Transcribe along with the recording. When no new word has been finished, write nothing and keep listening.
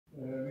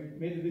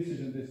made the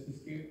decision that this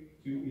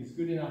Q2 is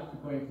good enough to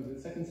go into the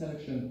second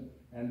selection,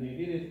 and they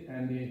did it,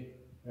 and they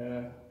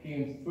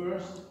came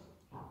first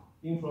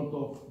in front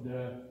of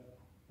the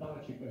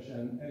Tavacikas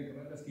and Erika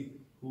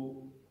Petesky,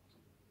 who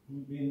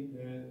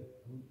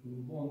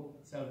won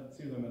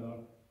silver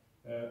medal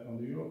on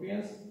the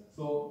Europeans.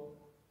 So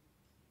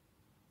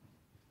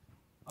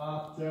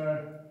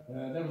after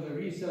there was a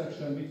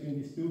reselection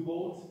between these two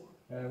boats,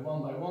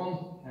 one by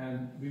one,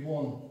 and we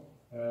won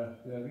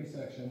the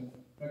reselection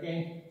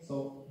again.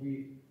 So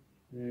we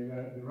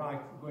were the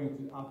right going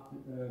to up to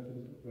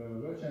the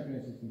World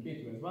Championships in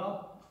Catoira as well.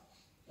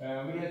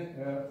 We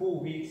had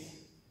 4 weeks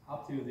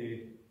up to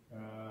the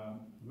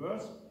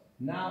Worlds.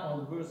 Now on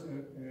the World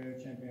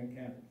Champion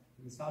camp,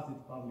 we started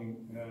paddling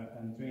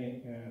and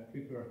training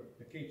quicker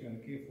the K2 and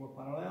the K4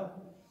 parallel.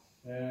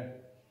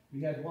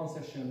 We had 1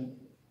 session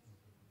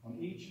on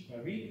each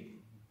per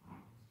week,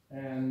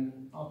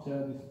 and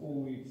after these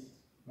 4 weeks,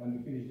 when we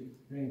finished the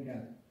training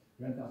camp,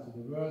 we went out to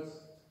the Worlds,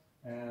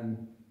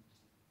 and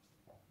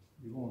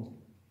we won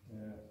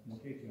the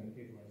K2 and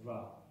the K4 as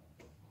well.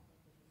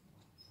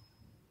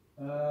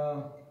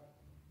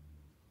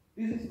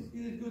 Is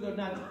it good or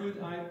not good?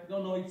 I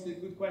don't know, it's a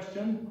good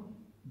question,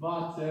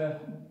 but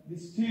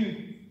these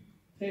two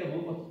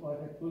tables,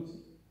 what I put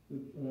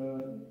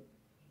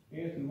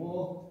here to the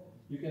wall,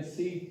 you can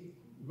see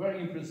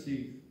very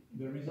impressive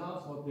the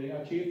results, what they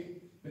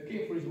achieved. The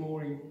K4 is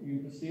more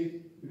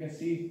impressive. You can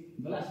see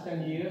the last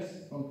 10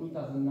 years, from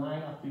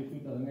 2009 up to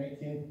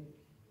 2018,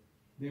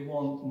 they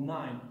won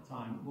 9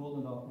 times gold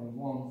medal and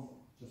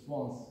just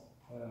once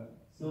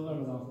silver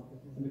medal.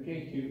 And the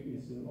K2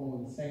 is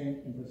almost the same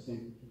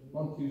impressive.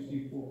 1, 2,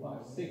 3, 4,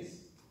 5,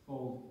 6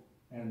 gold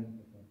and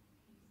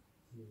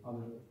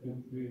other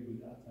really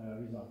good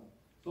results.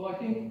 So I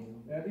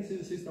think this is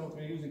the system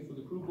we're using for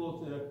the crew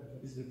boat.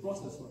 This is the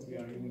process what we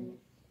are using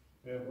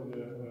for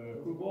the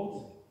crew boat,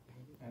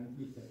 and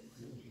it's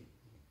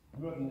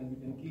working, and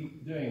we can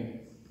keep doing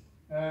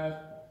this.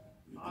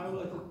 I would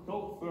like to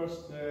talk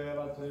first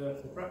about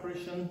the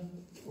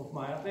preparation of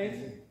my athletes.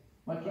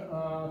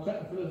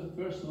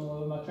 First of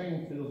all, my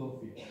training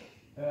philosophy.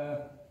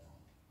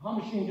 How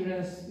much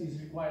endurance is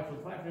required for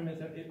 500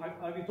 meters?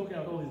 I'll be talking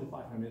about only the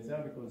 500 meters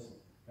because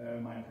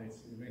my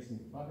athletes are racing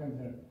 500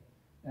 meters.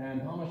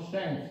 And how much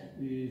strength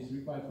is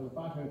required for the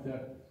 500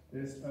 meters?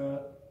 There's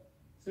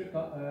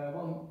circa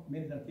 1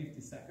 minute and 50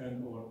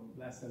 seconds or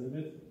less a little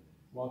bit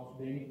what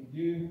they need to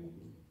do.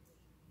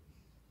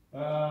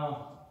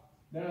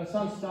 There are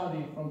some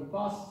studies from the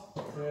past,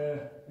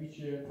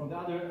 which from the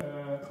other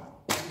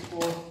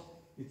sport,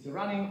 it's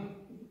running,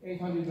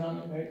 800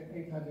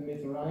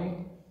 meter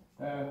running.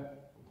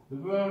 The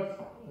world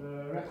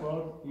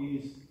record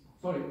is,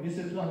 sorry, this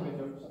is 200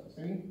 meter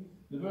swing.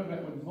 The world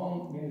record is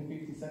 1 minute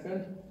 50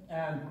 seconds,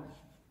 and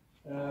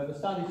the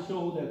studies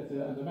show that,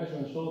 and the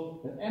measurements show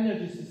that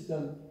energy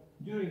system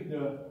during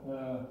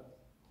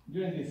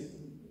this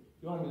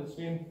 200 meter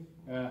swim,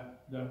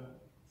 the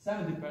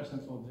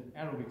 70% of the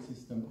aerobic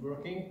system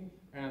working,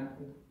 and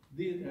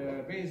based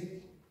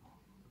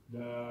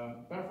the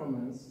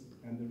performance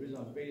and the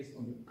results based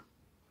on the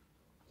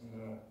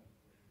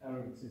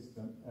aerobic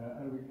system,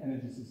 aerobic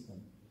energy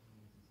system.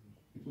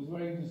 It was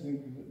very interesting.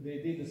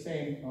 They did the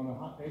same on a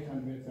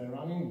 800 meter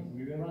running,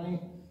 relay running,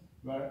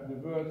 where the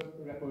world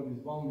record is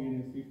 1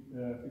 minute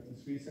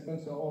 53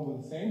 seconds, so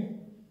almost the same,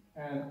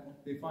 and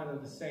they find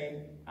out the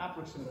same,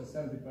 approximately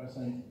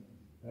 70%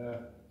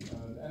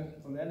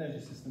 on the energy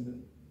system that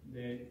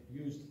they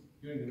used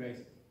during the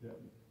race, the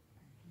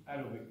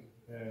aerobic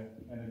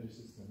energy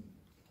system.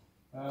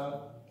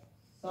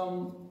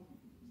 Someone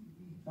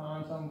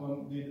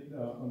did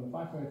on the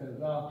 500 meter as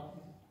well,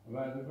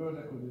 where the world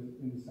record is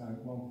in this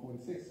time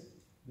 146.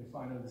 They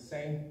find out the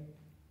same.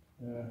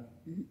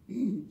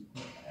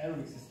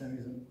 Aerobic system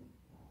is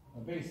a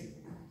basic.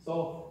 So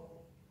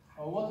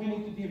what we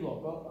need to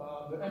develop?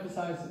 Well, the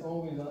emphasis is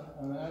always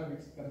on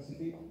aerobic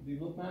capacity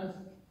development.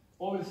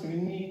 Obviously,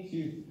 we need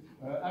to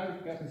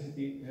aerobic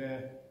capacity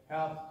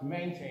help to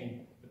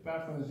maintain the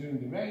performance during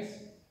the race.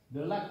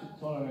 The lactic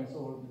tolerance,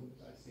 or the,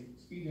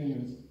 speed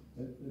units,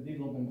 the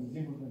development is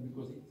important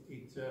because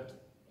it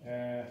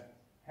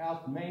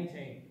helps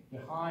maintain the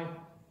high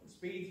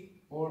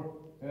speed, or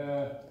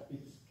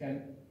it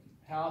can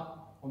help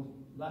on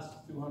the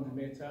last 200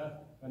 meters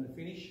when the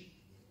finish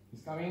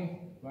is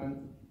coming,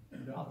 when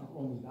the athlete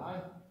almost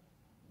died,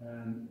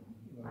 and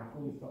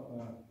fully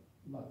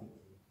lactic.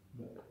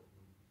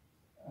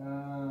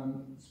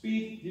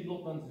 Speed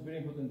development is very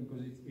important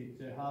because it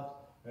helps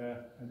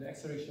the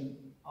acceleration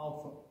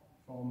out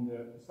from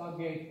the start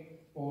gate,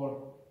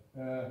 or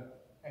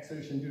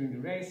acceleration during the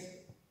race.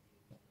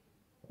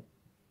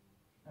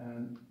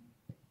 And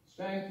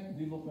strength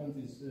development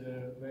is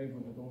very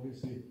important,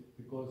 obviously,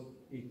 because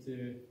it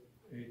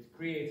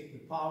creates the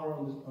power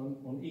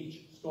on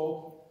each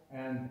stroke,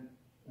 and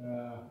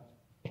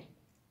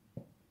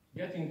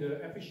getting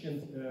the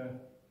efficient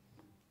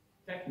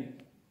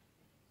technique.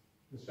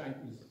 The strength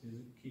is a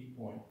key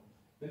point.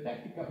 The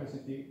tactic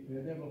capacity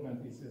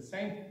development is the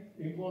same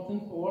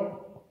important,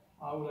 or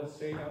I will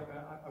say,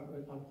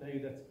 I'll tell you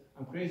that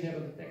I'm crazy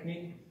about the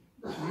technique.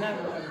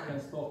 Never ever can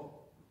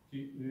stop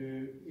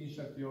to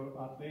instruct your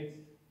athletes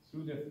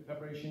through the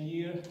preparation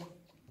year.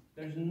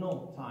 There's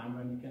no time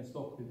when you can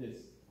stop with this.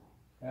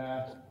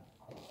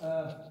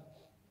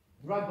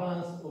 Right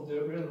balance of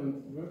the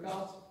relevant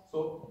workouts.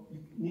 So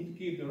you need to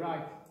keep the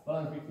right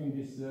balance between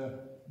this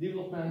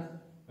development.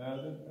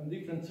 And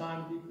different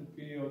time, different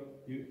period,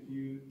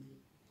 you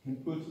can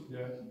put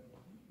the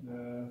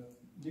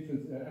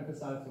different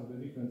emphasis on the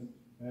different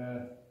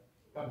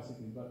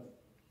capacities. But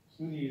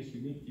through the years,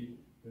 you need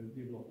to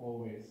develop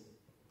always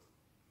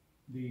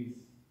these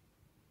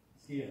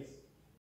skills.